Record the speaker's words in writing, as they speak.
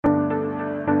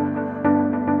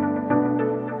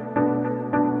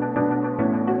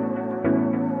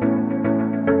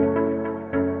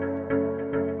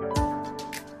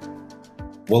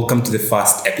Welcome to the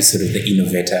first episode of The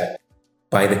Innovator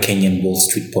by the Kenyan Wall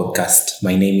Street podcast.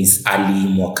 My name is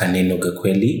Mwakaneno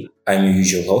Gakweli. I'm your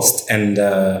usual host, and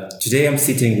today I'm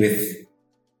sitting with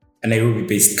a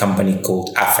Nairobi-based company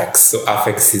called AFECS. So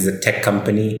AFECS is a tech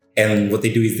company, and what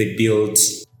they do is they build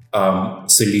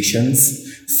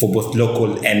solutions for both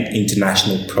local and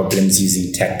international problems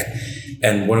using tech.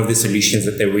 And one of the solutions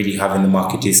that they really have in the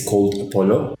market is called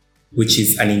Apollo, which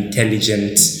is an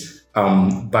intelligent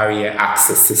barrier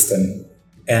access system.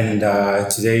 And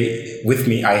today with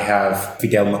me, I have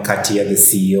Fidel Makatia, the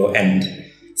CEO, and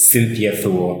Cynthia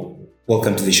Thuo.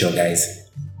 Welcome to the show, guys.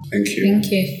 Thank you. Thank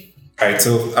you. All right,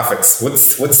 so AFECS,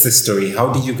 what's the story?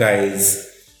 How did you guys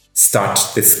start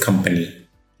this company?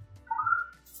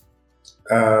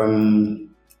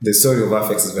 The story of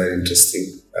AFECS is very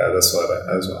interesting. That's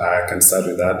what I can start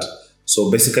with that. So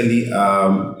basically,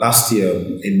 last year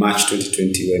in March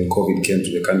 2020, when COVID came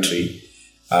to the country,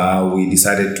 we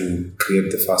decided to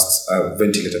create the first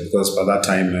ventilator because by that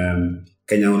time,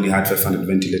 Kenya only had 500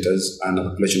 ventilators and a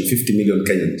population of 50 million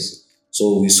Kenyans.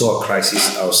 So we saw a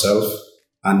crisis ourselves.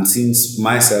 And since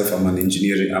myself, I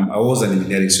was an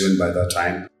engineering student by that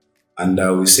time.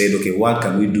 And we said, okay, what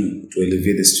can we do to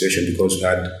alleviate the situation? Because we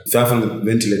had 500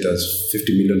 ventilators,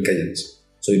 50 million Kenyans.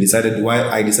 So I decided,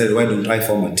 why don't I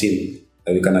form a team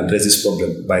that we can address this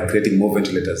problem by creating more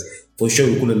ventilators? For sure,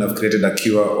 we couldn't have created a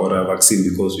cure or a vaccine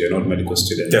because we are not medical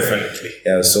students. Definitely.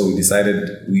 Yeah, so we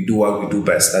decided we do what we do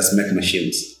best, that's make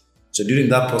machines. So during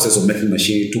that process of making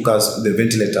machine, the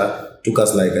ventilator took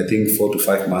us like, I think, 4 to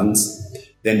 5 months.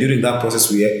 Then during that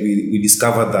process, we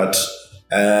discovered that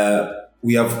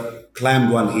we have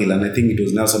climbed one hill, and I think it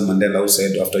was Nelson Mandela who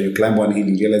said, after you climb one hill,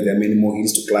 you realize there are many more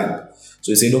hills to climb.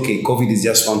 So he said, okay, COVID is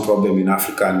just one problem in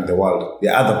Africa and the world.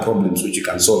 There are other problems which you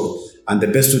can solve. And the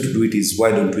best way to do it is, why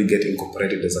don't we get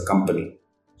incorporated as a company?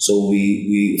 So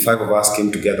we 5 of us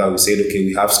came together. We said, okay,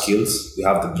 we have skills, we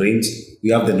have the brains,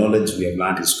 we have the knowledge we have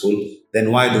learned in school.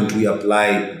 Then why don't we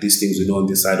apply these things we know on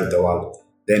this side of the world?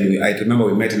 Then I remember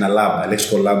we met in a lab,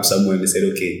 electrical lab somewhere, and they said,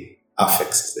 okay,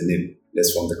 AFECS is the name.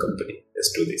 Let's form the company.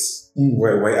 Let's do this.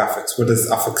 Why AFECS? What does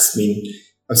AFECS mean?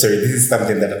 I'm sorry, this is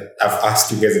something that I've asked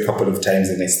you guys a couple of times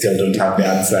and I still don't have the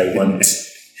answer I want.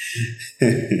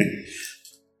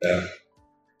 Yeah.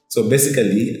 So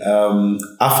basically,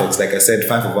 AFECS, like I said,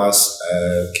 5 of us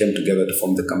came together to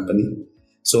form the company.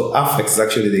 So AFECS is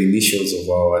actually the initials of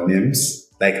our names.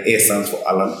 Like A stands for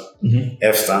Alan,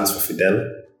 F stands for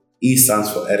Fidel, E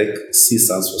stands for Eric, C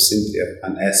stands for Cynthia,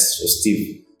 and S for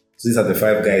Steve. So these are the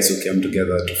 5 guys who came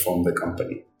together to form the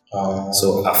company.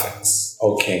 So AFECS.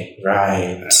 Okay,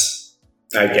 right.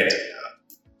 I get it.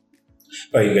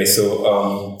 All right, guys.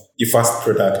 So your first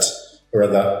product, or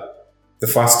rather, the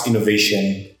first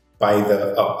innovation by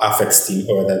the AFECS team,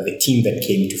 or rather the team that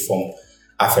came to form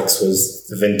AFECS, was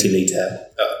the ventilator.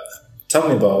 Tell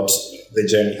me about the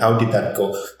journey. How did that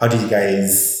go? How did you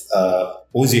guys? What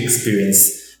was your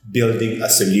experience building a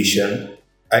solution?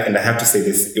 And I have to say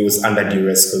this, it was under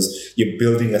duress because you're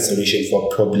building a solution for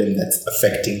a problem that's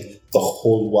affecting the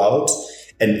whole world,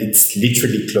 and it's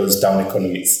literally closed down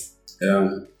economies.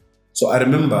 Yeah. So I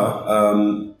remember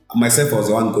myself, I was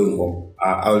the one going home.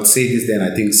 I would say this then,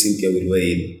 I think Cynthia will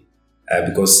weigh in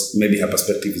because maybe her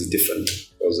perspective is different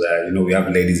because, we have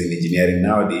ladies in engineering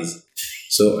nowadays.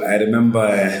 So I remember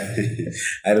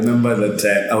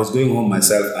that I was going home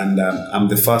myself, and I'm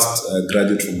the first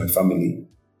graduate from my family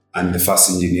and the first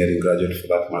engineering graduate for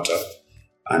that matter.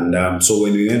 And so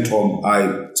when we went home,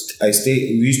 I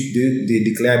stayed. They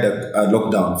declared a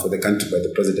lockdown for the country by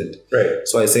the president. Right.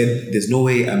 So I said, there's no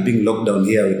way I'm being locked down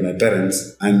here with my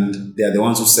parents, and they are the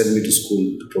ones who sent me to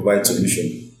school to provide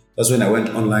solution. That's when I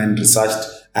went online, researched.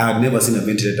 I had never seen a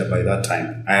ventilator by that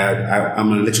time.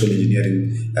 I'm an electrical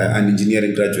engineering, an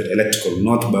engineering graduate, electrical,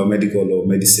 not biomedical or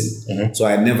medicine. So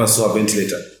I never saw a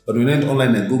ventilator. But when I went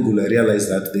online and Google, I realized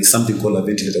that there's something called a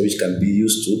ventilator which can be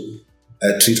used to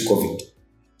treat COVID.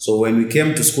 So when we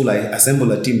came to school, I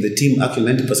assembled a team. The team,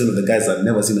 actually 90% of the guys had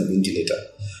never seen a ventilator.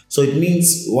 So it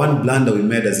means one blunder we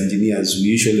made as engineers, we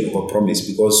usually overpromise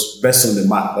because based on the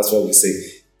math, that's what we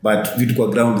say. But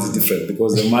virtual ground is different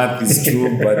because the math is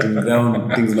true, but in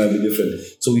ground, things might be different.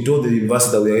 So we told the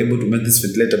university that we were able to make this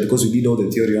ventilator because we did all the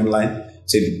theory online.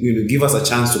 Said, give us a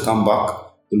chance to come back,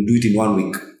 we'll do it in 1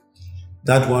 week.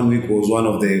 That 1 week was one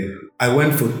of I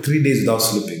went for 3 days without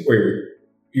sleeping. Wait.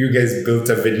 You guys built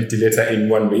a ventilator in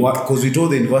 1 week? Because we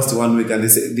told the university 1 week, and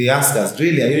they asked us,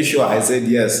 really, are you sure? I said,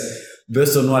 yes.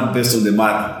 Based on what? Based on the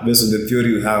math, based on the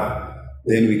theory we have.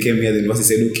 Then we came here, the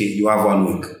university said, okay, you have 1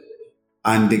 week.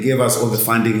 And they gave us all the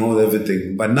funding, all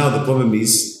everything. But now the problem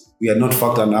is, we are not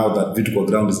factoring out that virtual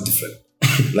ground is different.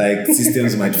 like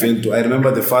systems might fail to. I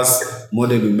remember the first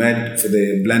model we made for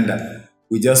the blender.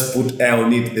 We just put air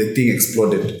on it, the thing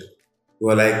exploded. We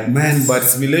were like, man, but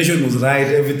simulation was right,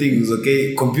 everything was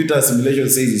okay. Computer simulation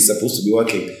says it's supposed to be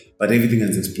working, but everything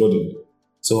has exploded.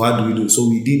 So how do we do? So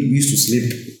we used to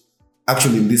sleep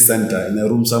actually in this center, in a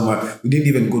room somewhere. We didn't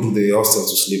even go to the hostel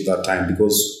to sleep that time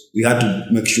because we had to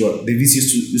make sure, the VC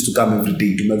used to come every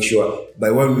day to make sure by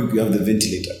 1 week we have the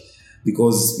ventilator.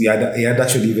 Because he had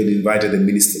actually even invited the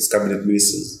ministers, cabinet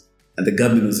ministers, and the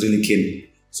government was really keen.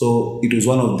 So it was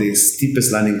one of the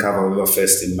steepest learning curve I've ever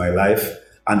faced in my life.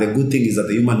 And the good thing is that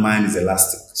the human mind is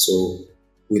elastic. So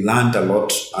we learned a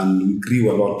lot and we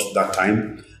grew a lot that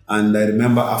time. And I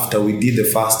remember after we did the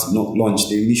first launch,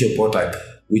 the initial prototype,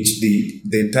 which the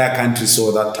entire country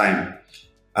saw that time,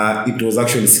 it was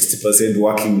actually 60%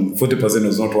 working, 40%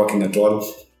 was not working at all.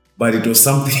 But it was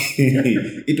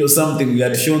something, we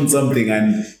had shown something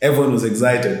and everyone was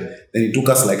excited. Then it took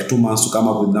us like 2 months to come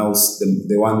up with now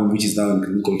the one which is now in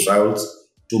clinical trials.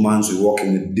 2 months we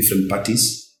working with different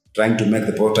parties, trying to make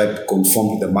the prototype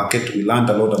conform to the market. We learned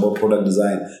a lot about product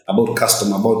design, about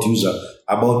customer, about user,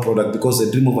 about product, because the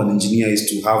dream of an engineer is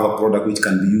to have a product which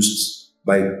can be used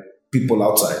by people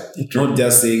outside. Not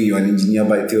just saying you're an engineer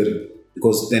by theory,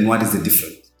 because then what is the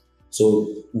difference?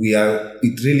 So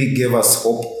it really gave us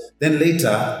hope. Then later,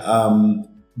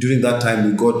 during that time,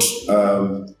 we got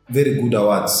very good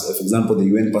awards. For example, the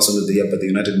UN Person of the Year by the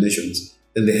United Nations.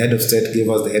 Then the head of state gave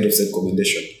us the head of state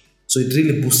commendation. So it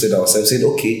really boosted ourselves. Said,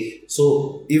 okay,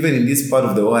 so even in this part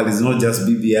of the world, it's not just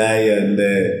BBI and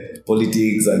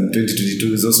politics and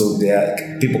 2022. It's also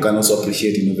there. People can also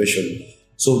appreciate innovation.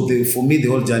 So for me, the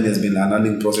whole journey has been a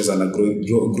learning process and a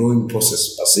growing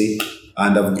process per se.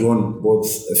 And I've grown both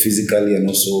physically and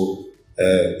also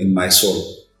in my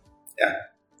soul. Yeah.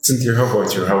 Cynthia, how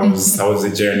about you? How was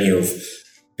the journey of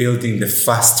building the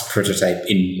first prototype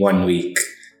in 1 week?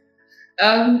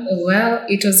 Well,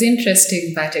 it was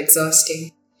interesting but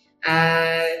exhausting.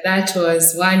 That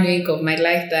was 1 week of my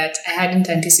life that I hadn't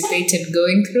anticipated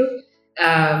going through.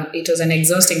 It was an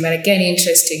exhausting but again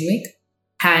interesting week.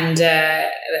 And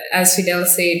as Fidel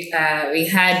said, we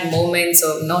had moments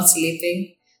of not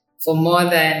sleeping for more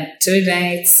than 2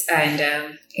 nights.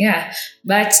 And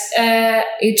but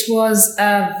it was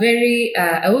a very,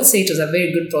 I would say it was a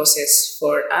very good process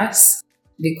for us,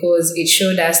 because it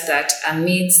showed us that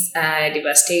amidst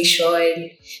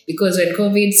devastation, because when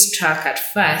COVID struck at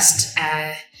first,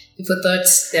 people thought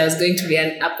there was going to be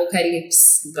an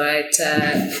apocalypse, but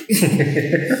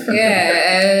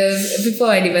people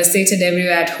were devastated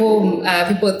everywhere at home.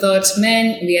 People thought,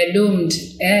 man, we are doomed.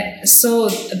 So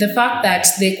the fact that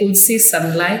they could see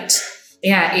some light,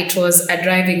 it was a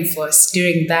driving force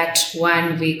during that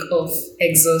 1 week of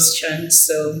exhaustion.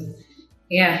 So,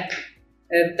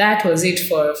 that was it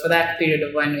for that period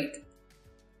of 1 week.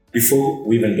 Before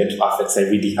we even get to AFECS, I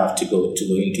really have to go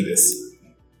into this.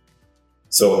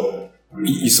 So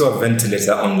you saw a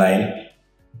ventilator online,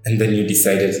 and then you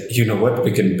decided, you know what,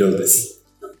 we can build this.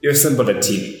 You assembled a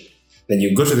team. Then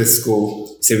you go to the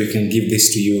school, say we can give this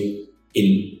to you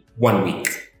in 1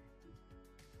 week.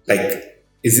 Like,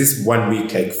 is this 1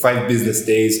 week like 5 business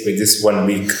days, or is this 1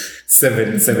 week,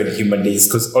 seven human days?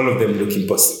 Because all of them look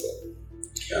impossible.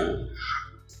 Yeah.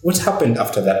 What happened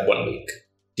after that 1 week?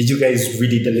 Did you guys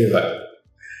really deliver?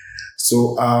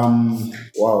 So,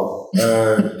 wow.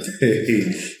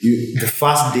 The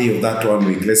first day of that 1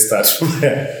 week, let's start from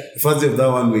there. The first day of that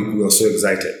 1 week, we were so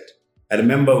excited. I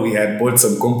remember we had bought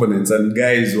some components and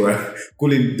guys were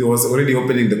cooling. They was already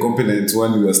opening the components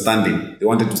when we were standing. They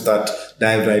wanted to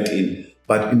dive right in.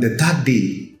 But in the third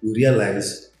day, we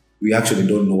realized we actually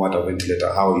don't know what a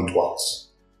ventilator, how it works.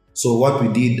 So what we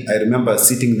did, I remember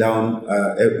sitting down,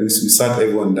 we sat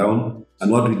everyone down,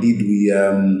 and what we did, we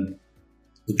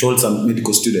told some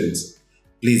medical students,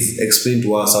 please explain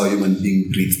to us how a human being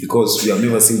breathes, because we have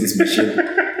never seen this machine.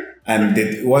 And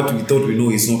what we thought we know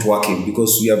is not working,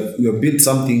 because we have built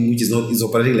something which is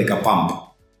operating like a pump.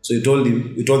 So we told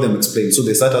them explain. So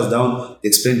they sat us down, they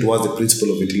explained to us the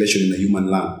principle of ventilation in a human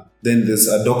lung. Then there's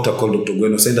a doctor called Dr.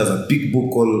 Gweno sent us a big book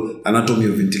called Anatomy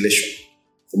of Ventilation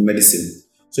for medicine.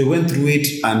 So we went through it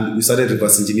and we started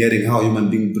reverse engineering how a human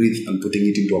being breathes and putting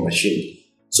it into a machine.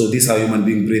 So this is how human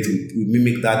being breathe. We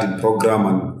mimic that in program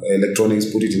and electronics,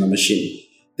 put it in a machine.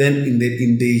 Then in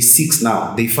day 5,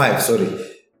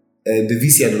 the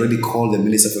VC had already called the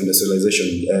Minister for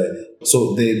Industrialization.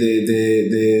 So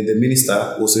the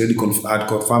minister was already had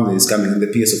confirmed that he's coming, and the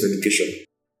PS of Education.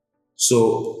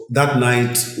 So that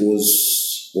night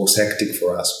was hectic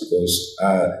for us, because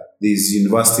there's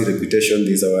university reputation,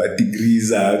 there's our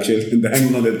degrees are actually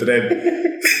hanging on the thread,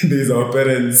 there's our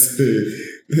parents,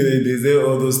 They say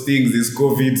all those things, there's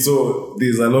COVID, so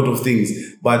there's a lot of things.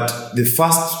 But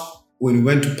when we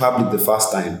went to public the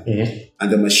first time,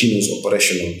 and the machine was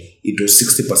operational, it was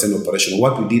 60% operational.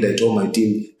 What we did, I told my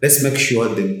team, let's make sure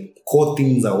the core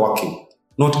things are working.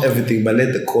 Not everything, but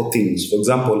let the core things. For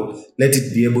example, let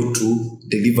it be able to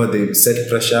deliver the set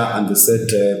pressure and the set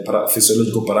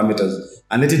physiological parameters,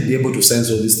 and let it be able to sense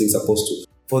all these things supposed to.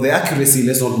 For the accuracy,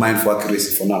 let's not mind for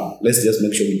accuracy for now. Let's just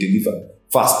make sure we deliver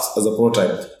fast as a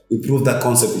prototype. We prove that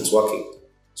concept is working.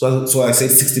 So I said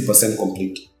 60%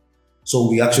 complete. So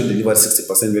we actually delivered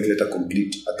 60% ventilator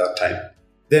complete at that time.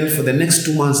 Then for the next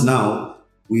 2 months now,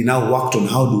 we now worked on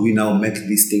how do we now make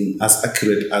this thing as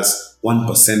accurate as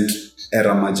 1%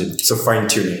 error margin. So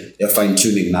fine-tuning. Yeah,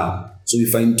 fine-tuning now. So we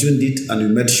fine-tuned it and we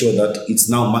made sure that it's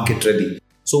now market ready.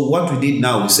 So what we did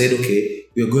now, we said, okay,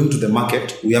 we are going to the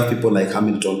market. We have people like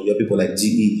Hamilton, we have people like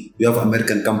GE, we have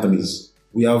American companies,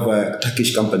 we have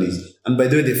Turkish companies. And by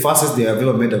the way, the fastest they have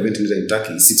ever made a ventilator in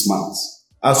Turkey is 6 months.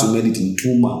 Us, we made it in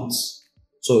 2 months.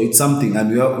 So it's something, and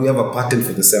we have a patent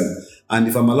for the same. And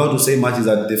if I'm allowed to say much, is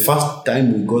that the first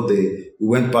time we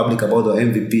went public about our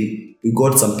MVP, we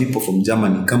got some people from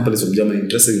Germany, companies from Germany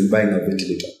interested in buying our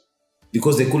ventilator.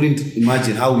 Because they couldn't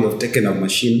imagine how we have taken a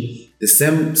machine, the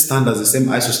same standards, the same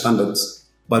ISO standards,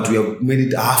 but we have made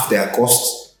it half their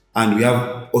cost, and we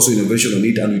have also innovation on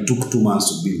it, and we took 2 months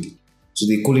to build. So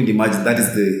they couldn't imagine that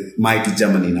is the mighty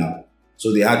Germany now.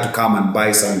 So they had to come and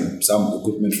buy some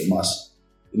equipment from us.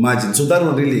 Imagine. So that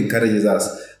one really encourages us.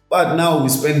 But now we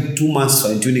spend 2 months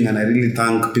fine-tuning, and I really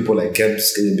thank people like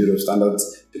KEBS, Kenya Bureau of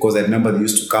Standards, because I remember they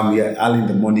used to come here early in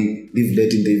the morning, leave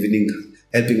late in the evening,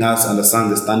 helping us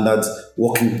understand the standards,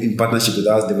 working in partnership with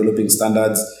us, developing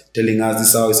standards, telling us this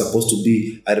is how it's supposed to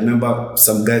be. I remember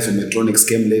some guys from Metronics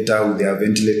came later with their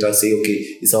ventilator, say,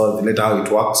 okay, this is our ventilator, how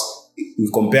it works. We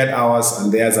compared ours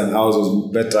and theirs, and ours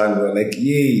was better, and we were like,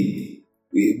 yay,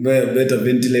 better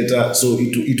ventilator. So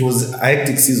it was a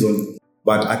hectic season,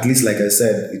 but at least, like I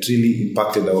said, it really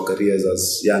impacted our careers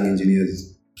as young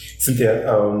engineers. Cynthia,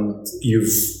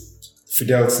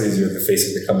 Fidel says you're the face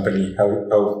of the company.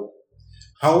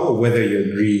 How or whether you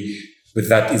agree with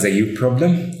that is a you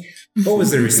problem? What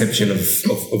was the reception of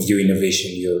your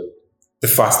innovation, the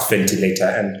fast ventilator?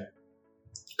 And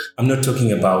I'm not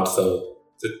talking about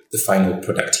the final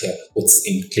product here, what's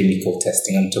in clinical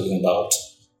testing. I'm talking about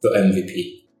the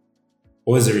MVP.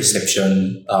 What was the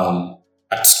reception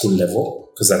at school level?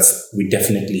 Because we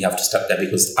definitely have to start there,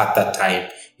 because at that time,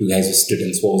 you guys were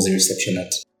students. What was the reception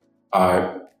at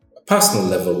our personal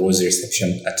level? What was the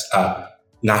reception at our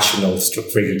national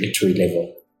regulatory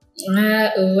level?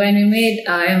 When we made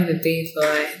our MVP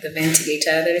for the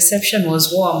ventilator, the reception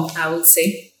was warm, I would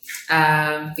say,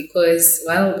 because,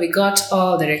 well, we got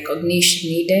all the recognition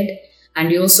needed, and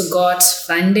we also got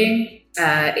funding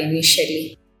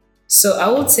initially. So I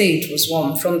would say it was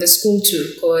warm from the school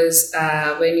too, because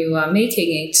when you were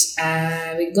making it,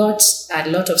 we got a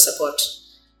lot of support,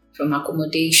 from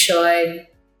accommodation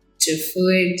to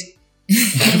food.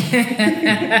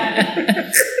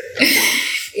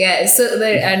 Yeah, so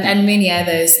there and many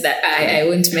others that I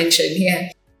won't mention here.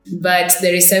 But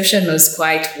the reception was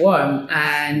quite warm,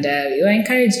 and we were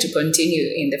encouraged to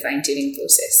continue in the fine-tuning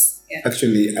process. Yeah.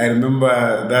 Actually, I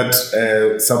remember that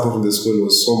support from the school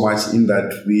was so much in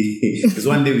that because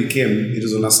one day we came, it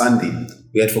was on a Sunday,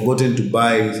 we had forgotten to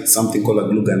buy something called a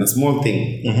glue gun, a small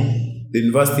thing. Mm-hmm. The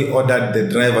university ordered the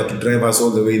driver to drive us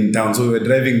all the way in town. So we were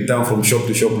driving down from shop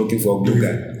to shop looking for a glue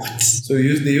gun. What? So they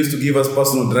used to give us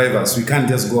personal drivers. We can't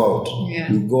just go out.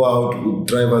 Yeah. We go out with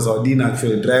drivers. Our dean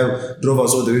actually drove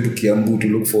us all the way to Kiambu to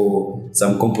look for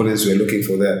some components we were looking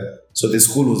for there. So the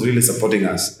school was really supporting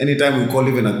us. Anytime we call,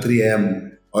 even at 3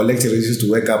 a.m., our lecturers used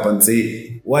to wake up and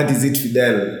say, "What is it,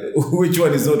 Fidel? Which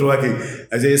one is not working?"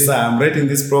 I say, "Sir, I'm writing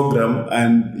this program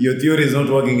and your theory is not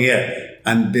working here."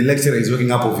 And the lecturer is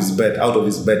waking up out of his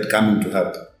bed, coming to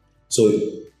help. So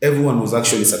everyone was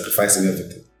actually sacrificing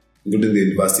everything, including the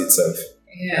university itself.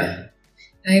 Yeah.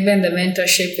 Even the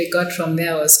mentorship we got from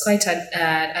there was quite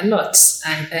a lot,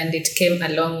 and it came a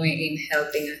long way in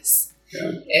helping us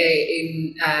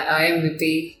in our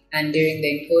MVP and during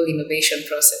the whole innovation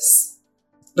process.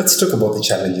 Let's talk about the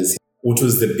challenges. What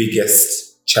was the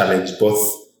biggest challenge,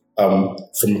 both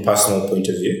from a personal point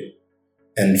of view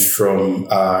and from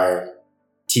our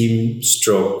team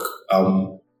stroke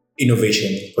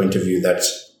innovation point of view that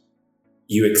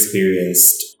you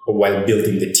experienced while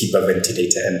building the TIBA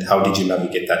ventilator, and how did you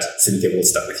navigate that? Cynthia, we'll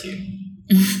start with you.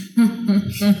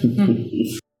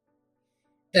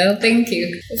 Well, thank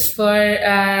you. For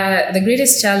the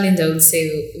greatest challenge I would say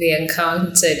we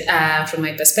encountered from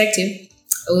my perspective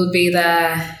would be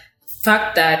the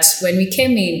fact that when we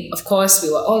came in, of course,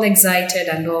 we were all excited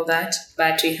and all that,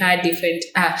 but we had different,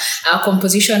 our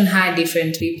composition had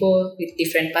different people with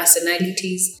different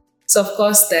personalities. So, of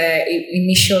course, the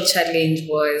initial challenge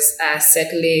was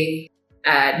settling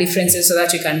differences so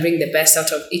that we can bring the best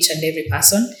out of each and every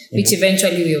person, which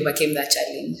eventually we overcame that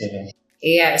challenge.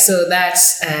 Yeah, so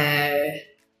that's I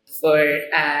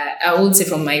would say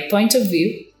from my point of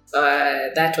view,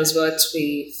 that was what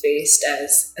we faced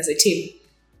as a team.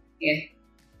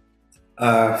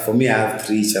 Yeah. For me, I have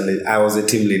 3 challenges. I was a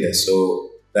team leader, so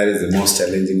that is the most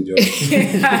challenging job you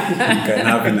can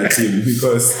have in a team,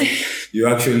 because you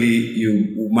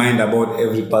mind about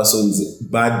every person's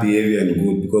bad behavior and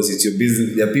good, because it's your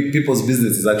business. People's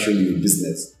business is actually your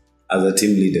business as a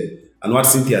team leader. And what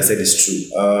Cynthia said is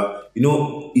true.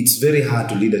 It's very hard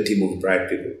to lead a team of bright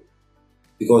people,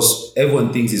 because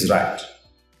everyone thinks is right.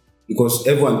 Because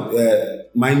everyone,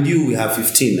 mind you, we have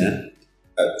 15.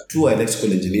 2 are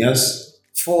electrical engineers,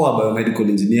 4 are biomedical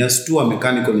engineers, 2 are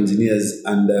mechanical engineers,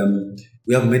 and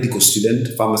we have medical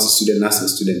student, pharmacy student, nursing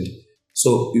student.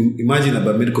 So imagine a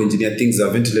biomedical engineer thinks a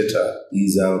ventilator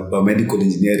is a biomedical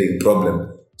engineering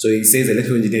problem. So he says,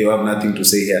 electrical engineer, you have nothing to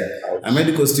say here. A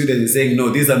medical student is saying, no,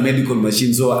 these are medical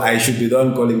machines, so I should be the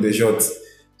one calling the shots.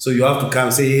 So you have to come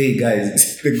and say, hey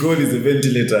guys, the goal is a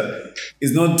ventilator.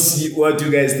 It's not what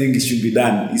you guys think it should be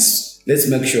done. Let's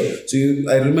make sure. So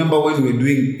I remember when we were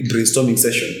doing brainstorming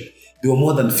session, there were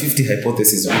more than 50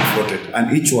 hypotheses being floated,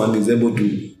 and each one is able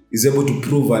to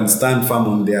prove and stand firm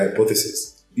on their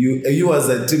hypothesis. You as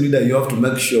a team leader, you have to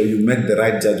make sure you make the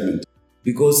right judgment,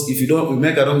 because if you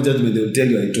make a wrong judgment, they will tell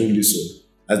you, I told you so.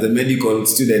 As the medical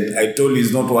student, I told you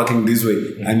it's not working this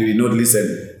way, and you did not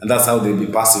listen, and that's how they'll be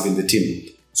passive in the team.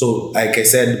 So, like I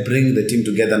said, bringing the team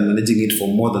together and managing it for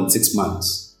more than 6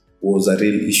 months was a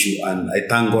real issue, and I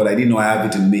thank God. I didn't know I have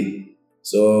it in me.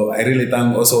 So I really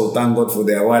thank God for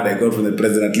the award I got from the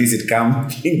president. At least it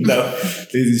came down.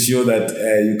 At least it shows that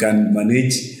you can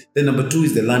manage. Then number 2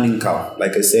 is the learning curve.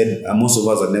 Like I said, most of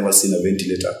us have never seen a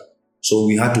ventilator. So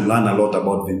we had to learn a lot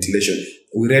about ventilation.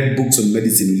 We read books on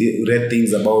medicine. We read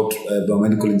things about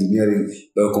biomedical engineering,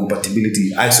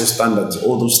 biocompatibility, ISO standards,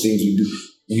 all those things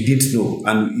we didn't know.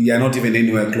 And we are not even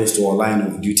anywhere close to our line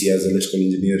of duty as electrical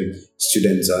engineering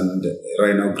students and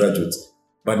right now graduates.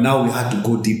 But now we had to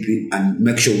go deeply and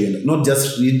make sure we not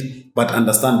just read, but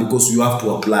understand, because you have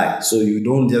to apply. So you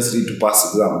don't just read to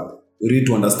pass exam. You read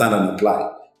to understand and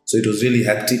apply. So it was really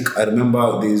hectic. I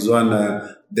remember there is one,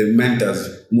 the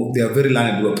mentors, they are very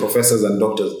learned, they were professors and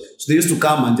doctors. So they used to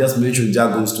come and just mention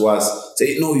jargons to us.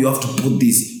 Say, no, you have to put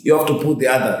this, you have to put the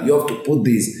other, you have to put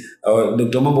this.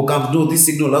 Dr. Mambo comes, no, this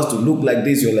signal has to look like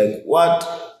this. You're like,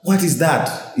 what is that?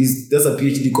 That's a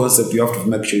PhD concept you have to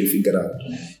make sure you figure out.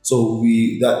 So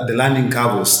the learning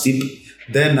curve was steep.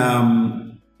 Then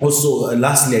also,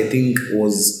 lastly, I think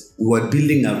was we were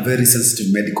building a very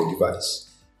sensitive medical device.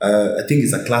 I think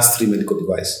it's a class 3 medical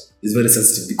device. It's very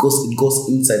sensitive because it goes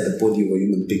inside the body of a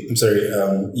human being. I'm sorry,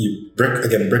 you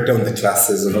break down the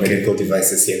classes of medical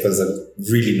devices here, because I'm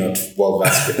really not well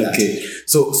versed with that. Okay,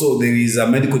 so there is a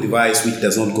medical device which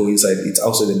does not go inside, it's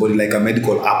outside the body, like a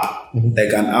medical app,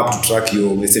 like an app to track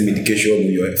your, let's say, medication or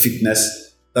your fitness.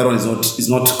 That one is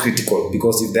not critical,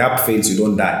 because if the app fails, you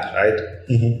don't die, right?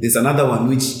 There's another one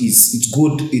which it's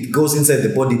good. It goes inside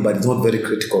the body, but it's not very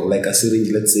critical, like a syringe,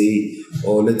 let's say,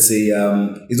 or let's say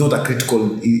it's not a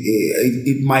critical.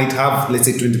 It might have, let's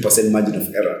say, 20% margin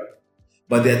of error.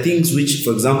 But there are things which,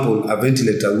 for example, a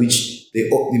ventilator, which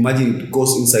imagine it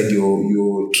goes inside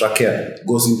your trachea,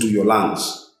 goes into your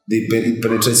lungs. It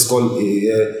penetrates.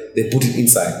 They put it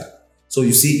inside. So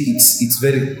you see,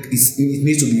 it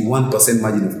needs to be 1%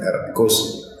 margin of error,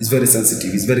 because it's very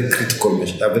sensitive. It's very critical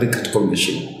machine, a very critical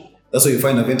machine. That's why you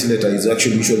find a ventilator is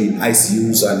actually usually in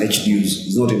ICUs and HDUs.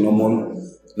 It's not in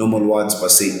normal wards per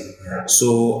se.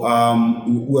 So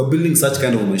we're building such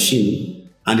kind of a machine,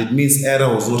 and it means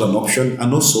error was not an option.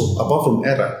 And also, apart from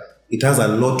error, it has a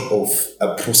lot of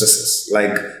processes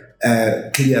like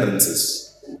clearances.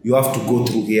 You have to go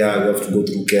through here, you have to go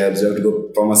through CABS, you have to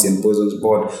go Pharmacy and Poisons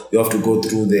Board, you have to go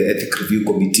through the Ethic Review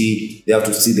Committee, they have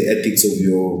to see the ethics of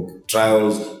your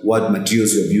trials, what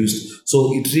materials you have used.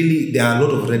 So there are a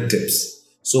lot of red tapes.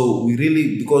 So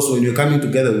because when we're coming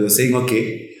together, we were saying,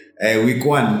 okay, week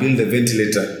 1, build a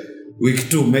ventilator. Week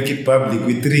 2, make it public.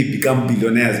 Week 3, become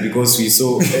billionaires, because we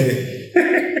saw...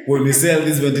 when we sell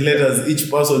these ventilators, each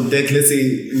person let's say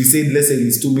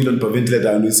it's 2 million per ventilator,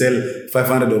 and we sell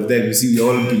 500 of them, you see, we're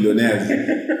all billionaires.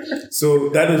 So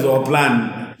that was our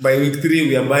plan. By week 3,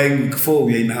 we are buying. Week 4,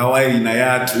 we are in Hawaii in a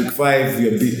yacht. Week 5,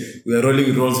 we are rolling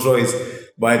with Rolls Royce,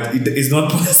 but it is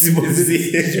not possible.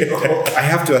 I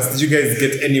have to ask, did you guys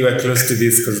get anywhere close to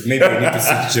this? Because maybe I need to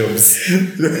switch jobs.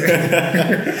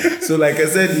 So like I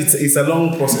said, it's a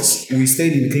long process. We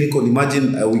stayed in clinical.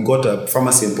 Imagine we got a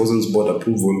Pharmacy and Poisons Board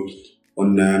approval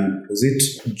on, was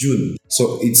it June?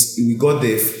 So we got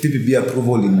the PPB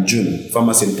approval in June,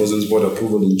 Pharmacy and Poisons Board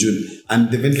approval in June.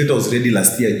 And the ventilator was ready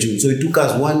last year, June. So it took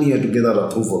us 1 year to get that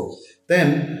approval.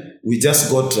 Then we just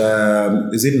got,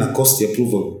 NACOSTI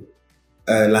approval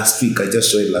last week. I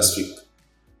just saw it last week.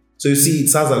 So you see,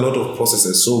 it has a lot of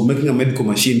processes. So making a medical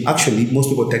machine, actually, most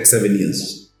people take 7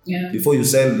 years. Yeah. Before you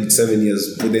sell, it's 7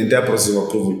 years with the entire process of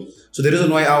approval. So the reason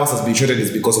why ours has been shorted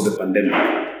is because of the pandemic.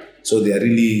 So they are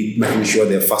really making sure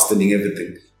they're fastening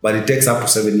everything. But it takes up to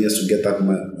 7 years to get that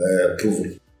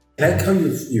approval. I like how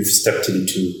you've stepped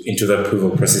into the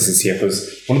approval processes here,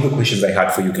 because one of the questions I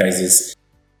had for you guys is,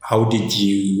 how did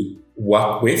you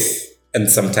work with and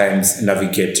sometimes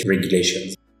navigate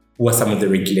regulations? Who are some of the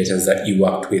regulators that you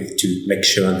worked with to make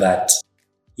sure that,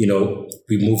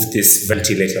 we move this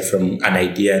ventilator from an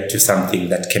idea to something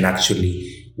that can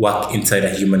actually work inside a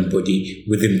human body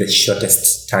within the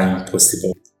shortest time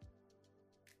possible?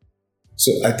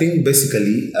 So I think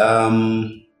basically,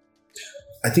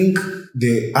 I think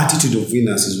the attitude of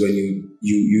winners is when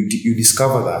you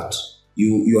discover that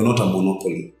you are not a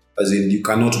monopoly, as in you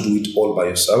cannot do it all by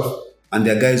yourself, and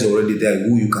there are guys already there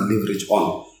who you can leverage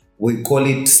on. We call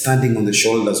it standing on the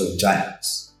shoulders of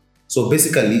giants. So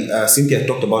basically, Cynthia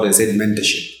talked about, I said,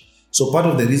 mentorship. So part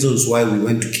of the reasons why we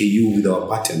went to KU with our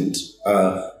patent,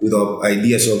 with our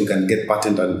idea so we can get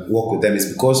patent and work with them,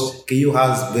 is because KU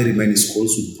has very many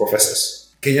schools with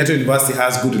professors. Kenyatta University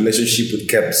has good relationship with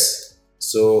KEBS,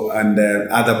 and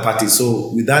other parties.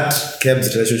 So with that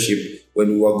KEBS relationship, when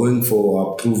we were going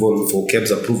for approval, for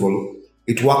KEBS approval,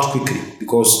 it worked quickly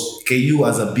because KU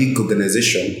as a big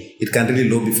organization, it can really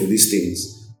lobby for these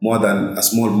things more than a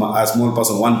small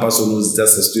person, one person who's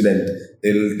just a student.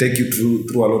 They'll take you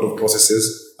through a lot of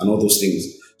processes and all those things.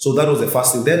 So that was the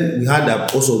first thing. Then we had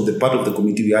also the part of the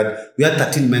committee, we had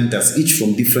 13 mentors, each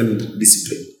from different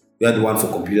disciplines. We had one for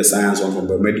computer science, one from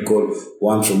biomedical,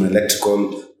 one from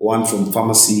electrical, one from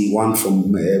pharmacy, one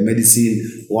from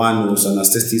medicine, one was an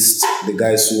anesthetist, the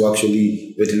guys who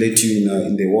actually ventilate you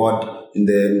in the ward, in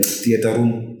the theater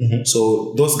room. Mm-hmm.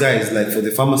 So those guys, like for the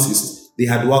pharmacists, they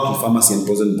had worked with Pharmacy and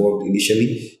Poison Board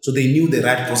initially, so they knew the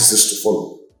right processes to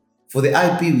follow. For the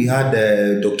IP, we had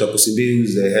Dr. Kusimbe,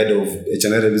 who's the head of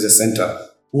Kenyatta Business Center,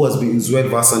 who has been well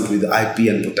versed with IP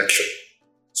and protection.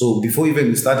 So before even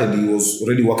we started, he was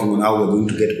already working on how we're going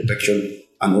to get protection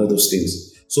and all those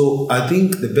things. So I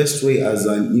think the best way as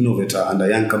an innovator and a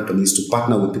young company is to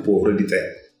partner with people already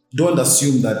there. Don't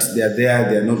assume that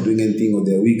they're not doing anything or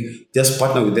they're weak. Just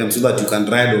partner with them so that you can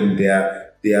ride on their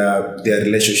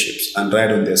relationships and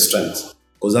ride on their strengths.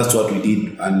 Because that's what we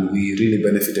did and we really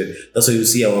benefited. That's why you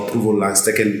see our approval has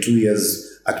taken 2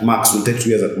 years at max. We'll take 2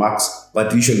 years at max,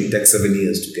 but usually it takes 7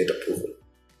 years to get approval.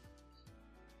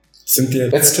 Cynthia,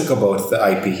 let's talk about the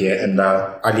IP here. And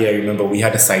earlier, I remember we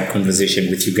had a side conversation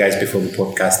with you guys before the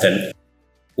podcast, and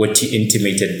what you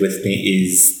intimated with me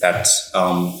is that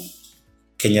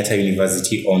Kenyatta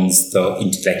University owns the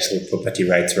intellectual property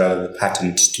rights rather than the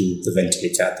patent to the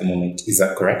ventilator at the moment. Is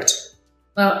that correct?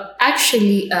 Well,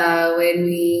 actually, when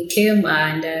we came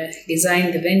and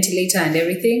designed the ventilator and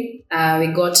everything, we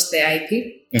got the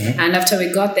IP. Mm-hmm. And after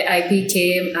we got the IP,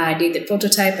 did the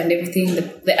prototype and everything,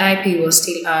 the IP was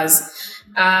still ours.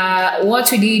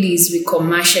 What we did is we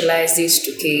commercialized it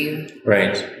to KU.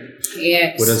 Right.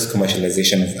 Yes. What does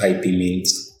commercialization of IP mean?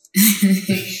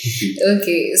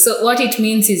 Okay, so what it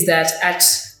means is that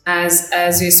as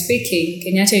we're speaking,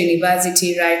 Kenyatta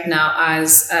University right now,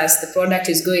 as the product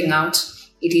is going out,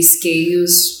 it is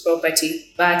KU's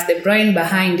property, but the brain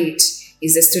behind it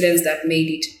is the students that made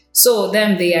it. So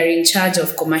they are in charge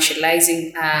of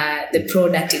commercializing the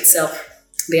product itself.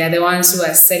 They are the ones who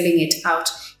are selling it out.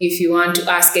 If you want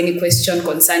to ask any question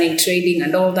concerning trading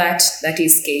and all that, that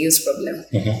is KU's problem.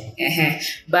 Mm-hmm.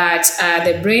 But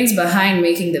the brains behind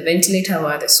making the ventilator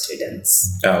were the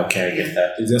students. Oh, okay, I get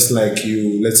that. It's just like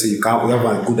let's say you have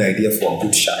a good idea for a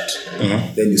good shot.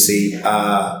 Mm-hmm. Then you say,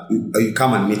 you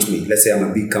come and meet me. Let's say I'm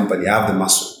a big company, I have the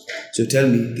muscle. So tell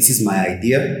me, this is my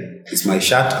idea, it's my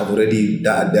shot, I've already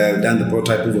done the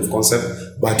prototype proof of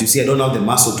concept, but you see I don't have the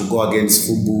muscle to go against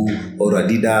Fubu or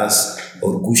Adidas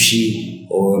or Gucci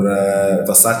or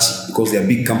Versace, because they are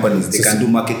big companies. They can do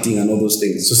marketing and all those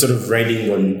things. So sort of riding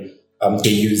on they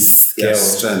use scale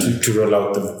to roll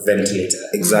out the ventilator.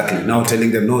 Exactly. Now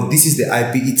telling them, no, this is the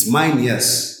IP, it's mine,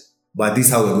 yes, but this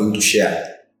is how we're going to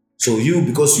share. So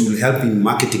because you will help in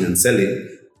marketing and selling,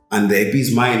 and the IP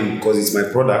is mine because it's my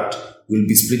product, we'll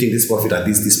be splitting this profit at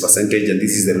this percentage, and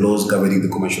this is the laws governing the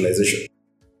commercialization.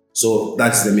 So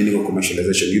that's the meaning of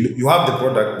commercialization. You have the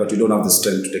product, but you don't have the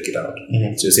strength to take it out.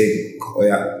 So you say, oh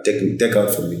yeah, take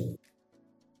out from me.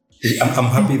 I'm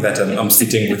happy that I'm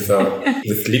sitting with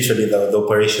literally the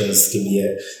operations team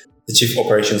here, the chief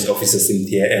operations officer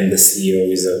Cynthia, and the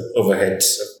CEO is overhead.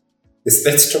 So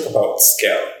let's talk about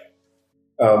scale.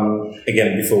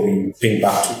 Again, before we bring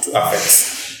back to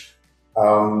AFECS,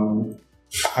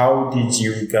 how did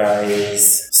you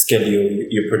guys scale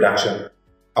your production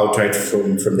outright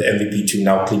from the MVP to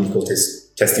now clinical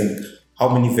testing? How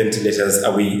many ventilators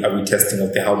are we testing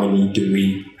out there? How many do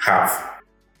we have?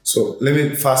 So let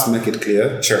me first make it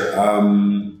clear. Sure.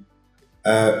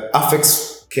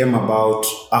 AFECS came about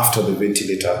after the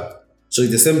ventilator. So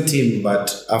it's the same team, but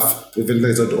the ventilator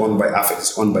is not owned by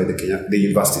AFECS, owned by the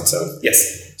university itself.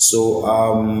 Yes. So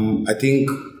I think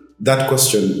that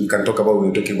question we can talk about when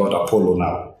we're talking about Apollo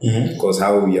now, because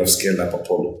how we have scaled up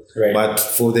Apollo. Right. But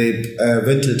for the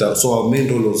ventilator, so our main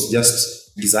role was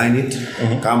just design it,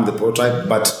 come the prototype,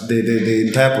 but the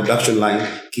entire production line,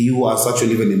 KU has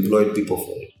actually even employed people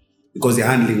for it because they're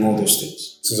handling all those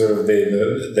things. So sort of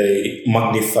they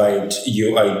magnified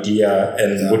your idea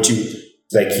and what you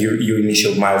like your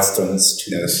initial milestones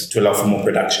to allow for more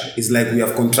production. It's like we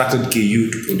have contracted KU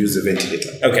to produce the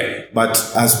ventilator. Okay. But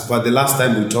as per the last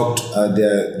time we talked,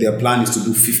 their plan is to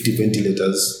do 50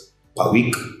 ventilators per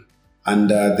week. And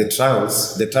the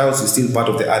trials is still part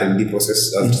of the R&D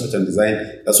process of research and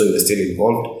design. That's why we're still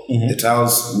involved. The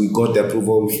trials, we got the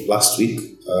approval last week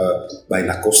by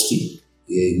Nacosti.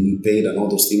 We paid and all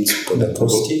those things.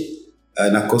 Nacosti?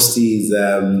 Nacosti is,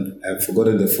 I've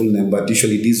forgotten the full name, but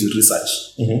usually deals with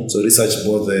research. So research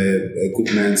both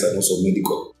equipment and also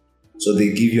medical. So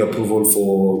they give you approval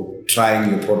for trying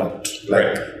your product,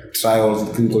 like trials,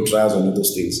 clinical trials and all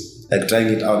those things. Like trying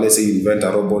it out, let's say you invent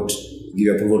a robot, give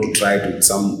you approval to try it with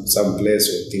some place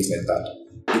or things like that.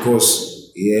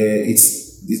 Because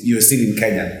you're still in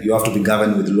Kenya. You have to be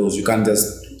governed with laws. You can't just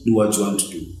do what you want to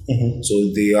do. So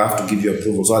they have to give you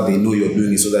approval so that they know you're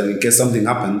doing it, so that in case something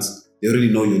happens, they already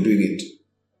know you're doing it.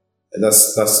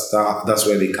 That's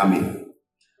where they come in.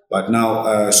 But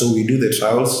now, so we do the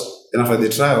trials. Then after the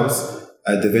trials,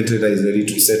 the ventilator is ready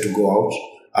to go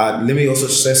out. Let me also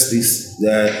stress this: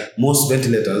 that most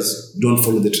ventilators don't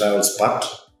follow the trials part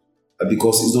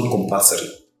because it's not compulsory.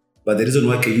 But the reason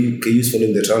why KU is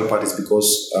following the trial part is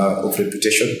because of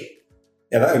reputation.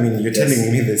 Yeah, I mean, you're telling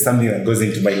me there's something that goes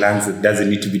into my lungs that doesn't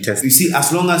need to be tested. You see,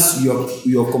 as long as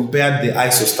you're compared the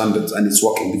ISO standards and it's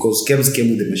working, because KEBS came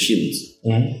with the machines.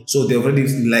 So they already,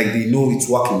 they know it's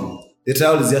working. The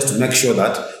trial is just to make sure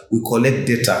that we collect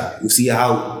data. You see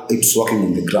how it's working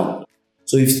on the ground.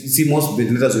 So if you see most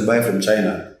ventilators we buy from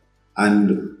China,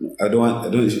 and I don't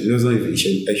know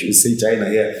if I should say China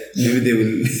here. Maybe they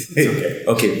will. It's okay.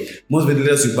 Okay. Most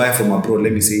ventilators we buy from abroad,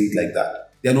 let me say it like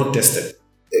that, they are not tested.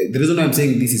 The reason I'm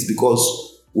saying this is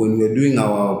because when we were doing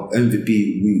our MVP,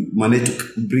 we managed to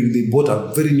they bought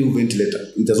a very new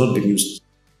ventilator. It has not been used.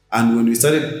 And when we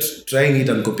started trying it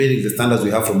and comparing the standards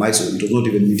we have from ISO, it was not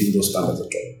even meeting those standards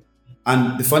at all.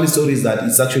 And the funny story is that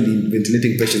it's actually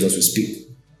ventilating patients as we speak.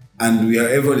 And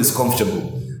everyone is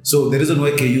comfortable. So the reason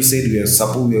why KU said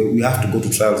we have to go to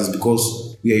trials is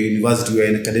because we are a university, we are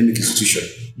an academic institution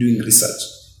doing research.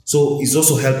 So it's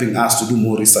also helping us to do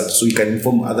more research so we can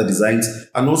inform other designs,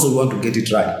 and also we want to get it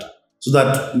right so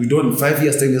that we don't, 5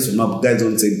 years, 10 years from now, guys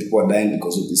don't say people are dying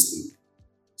because of this thing.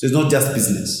 So it's not just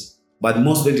business, but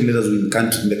most ventilators in the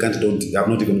country have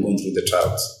not even gone through the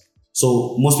trials.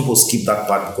 So most people skip that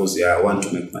part because they want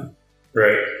to make money.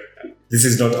 Right. This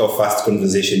is not our first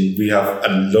conversation. We have a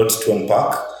lot to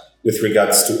unpack with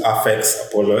regards to AFECS,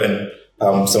 Apollo,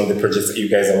 and some of the projects that you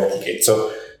guys are working on.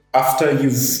 So after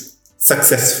you've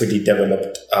successfully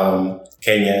developed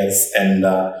Kenya's and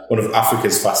one of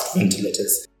Africa's first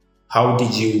ventilators, how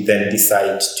did you then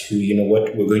decide to,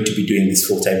 we're going to be doing this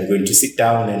full time? We're going to sit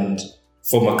down and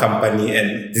form a company,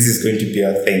 and this is going to be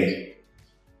our thing.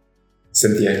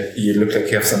 Cynthia, you look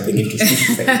like you have something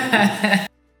interesting to say.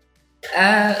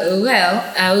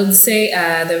 Well, I would say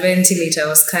the ventilator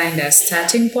was kind of a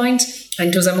starting point,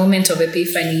 and it was a moment of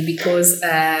epiphany because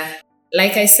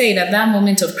like I said, at that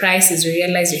moment of crisis, we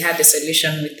realized we had the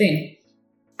solution within.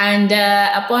 And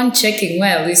upon checking,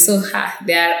 we saw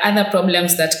there are other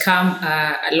problems that come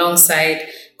alongside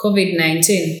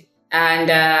COVID-19. And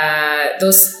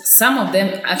some of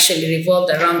them actually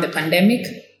revolved around the pandemic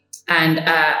and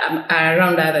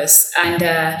around others. And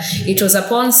it was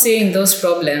upon seeing those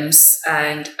problems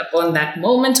and upon that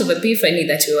moment of epiphany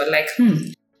that we were like,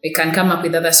 we can come up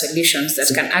with other solutions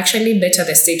that can actually better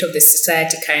the state of the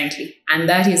society currently. And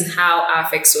that is how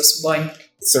AFECS was born.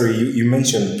 Sorry, you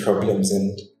mentioned problems,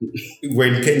 and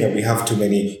we're in Kenya, we have too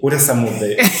many. What are some of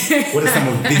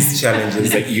these challenges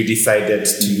that you decided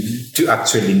to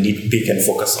actually nitpick and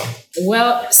focus on?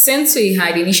 Well, since we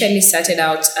had initially started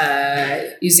out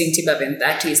using TIBA,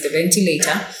 that is the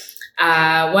ventilator,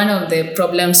 one of the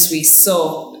problems we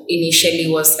saw initially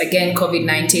was, again,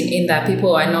 COVID-19, in that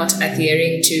people are not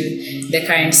adhering to the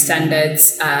current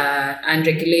standards and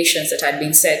regulations that had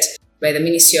been set by the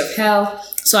Ministry of Health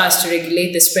so as to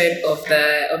regulate the spread of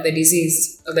the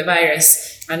disease, of the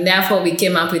virus. And therefore, we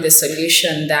came up with a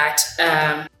solution that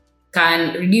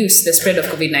can reduce the spread of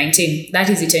COVID-19. That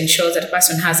is, it ensures that a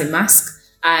person has a mask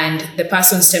and the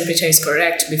person's temperature is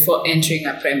correct before entering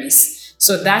a premise.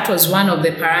 So that was one of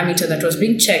the parameters that was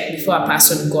being checked before a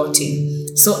person got in,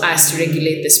 so as to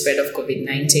regulate the spread of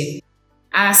COVID-19.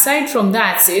 Aside from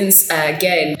that, since,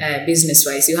 again,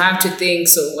 business-wise, you have to think,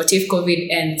 so what if COVID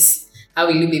ends? How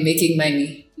will you be making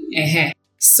money?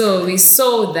 So we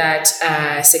saw that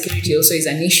security also is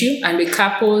an issue, and we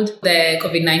coupled the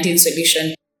COVID-19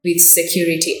 solution with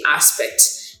security aspect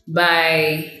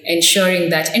by ensuring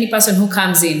that any person who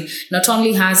comes in not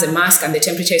only has a mask and the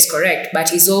temperature is correct,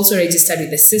 but is also registered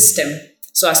with the system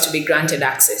so as to be granted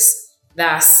access.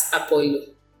 That's Apollo.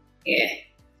 I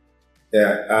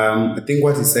think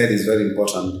what he said is very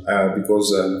important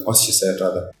because, what she said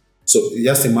rather. So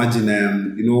just imagine,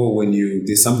 when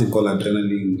there's something called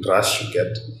adrenaline rush you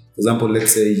get. For example,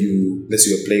 let's say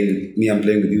you're playing, I'm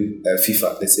playing with you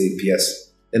FIFA, let's say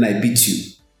PS. Then I beat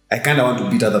you. I kind of want to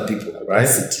beat other people, right?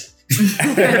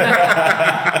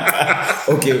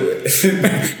 Okay.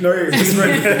 No, it's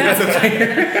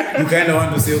okay. You kind of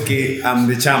want to say, okay, I'm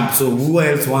the champ. So who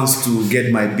else wants to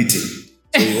get my beating?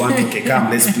 So you want to, okay, come,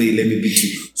 let's play, let me beat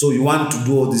you. So you want to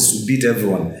do all this to beat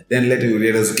everyone. Then later you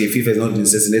realize, okay, FIFA is not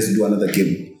necessary, let's do another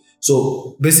game.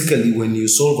 So basically, when you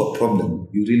solve a problem,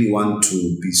 you really want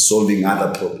to be solving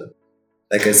other problems.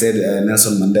 Like I said,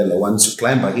 Nelson Mandela, once you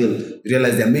climb a hill, you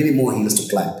realize there are many more hills to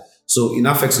climb. So in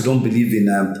AFECS, we don't believe in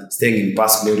staying in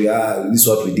past glory. This is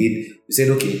what we did. We said,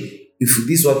 okay, if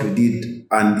this is what we did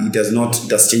and it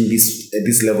has changed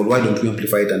this level, why don't we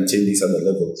amplify it and change these other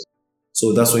levels?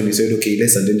 So that's when we said, okay,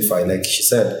 let's identify, like she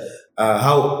said,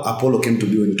 how Apollo came to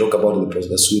be when we talk about the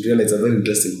process. We realized a very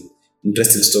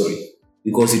interesting story,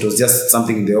 because it was just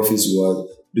something in the office we were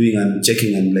doing and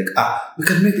checking and like, we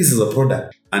can make this as a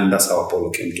product. And that's how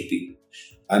Apollo came to be.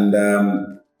 And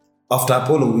after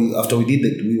Apollo, after we did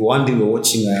that, one day we were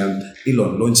watching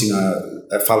Elon launching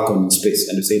a Falcon in space,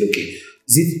 and we said, okay,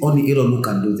 is it only Elon who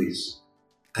can do this?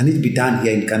 Can it be done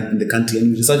here in the country?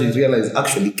 And we decided to realize,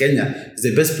 actually, Kenya is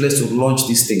the best place to launch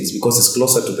these things because it's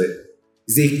closer to the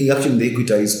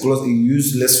equator. Is close. You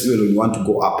use less fuel when you want to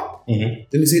go up. Mm-hmm.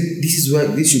 Then we said,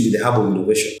 this should be the hub of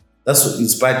innovation. That's what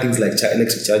inspired things like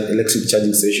electric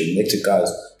charging station, electric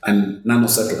cars, and nano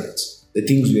satellites. The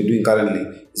things we are doing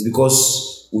currently is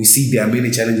because we see there are many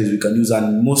challenges we can use,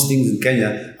 and most things in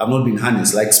Kenya have not been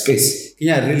harnessed, like space.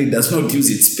 Kenya really does not use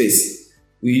its space.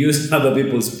 We use other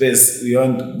people's space. We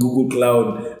want Google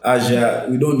Cloud, Azure.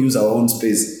 We don't use our own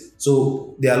space.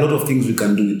 So there are a lot of things we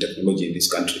can do with technology in this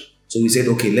country. So we said,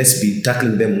 okay, let's be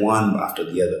tackling them one after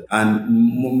the other. And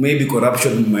maybe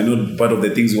corruption might not be part of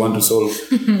the things we want to solve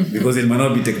because it might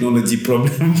not be technology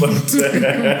problem. But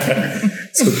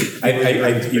so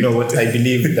you know what? I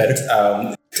believe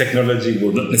that technology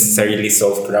will not necessarily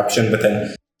solve corruption, but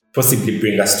then possibly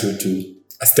bring us to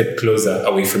a step closer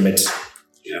away from it.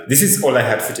 Yeah. This is all I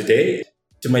had for today.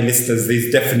 To my listeners, there's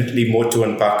definitely more to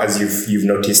unpack, as you've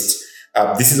noticed.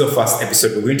 This is our first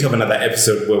episode. We're going to have another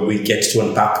episode where we get to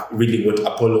unpack really what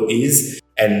Apollo is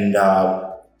and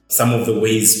some of the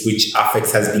ways which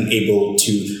AFECS has been able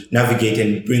to navigate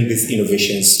and bring these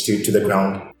innovations to the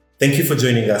ground. Thank you for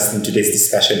joining us in today's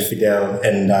discussion, Fidel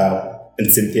and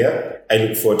Cynthia. I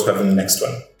look forward to having the next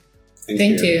one.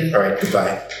 Thank you. All right,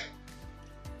 goodbye.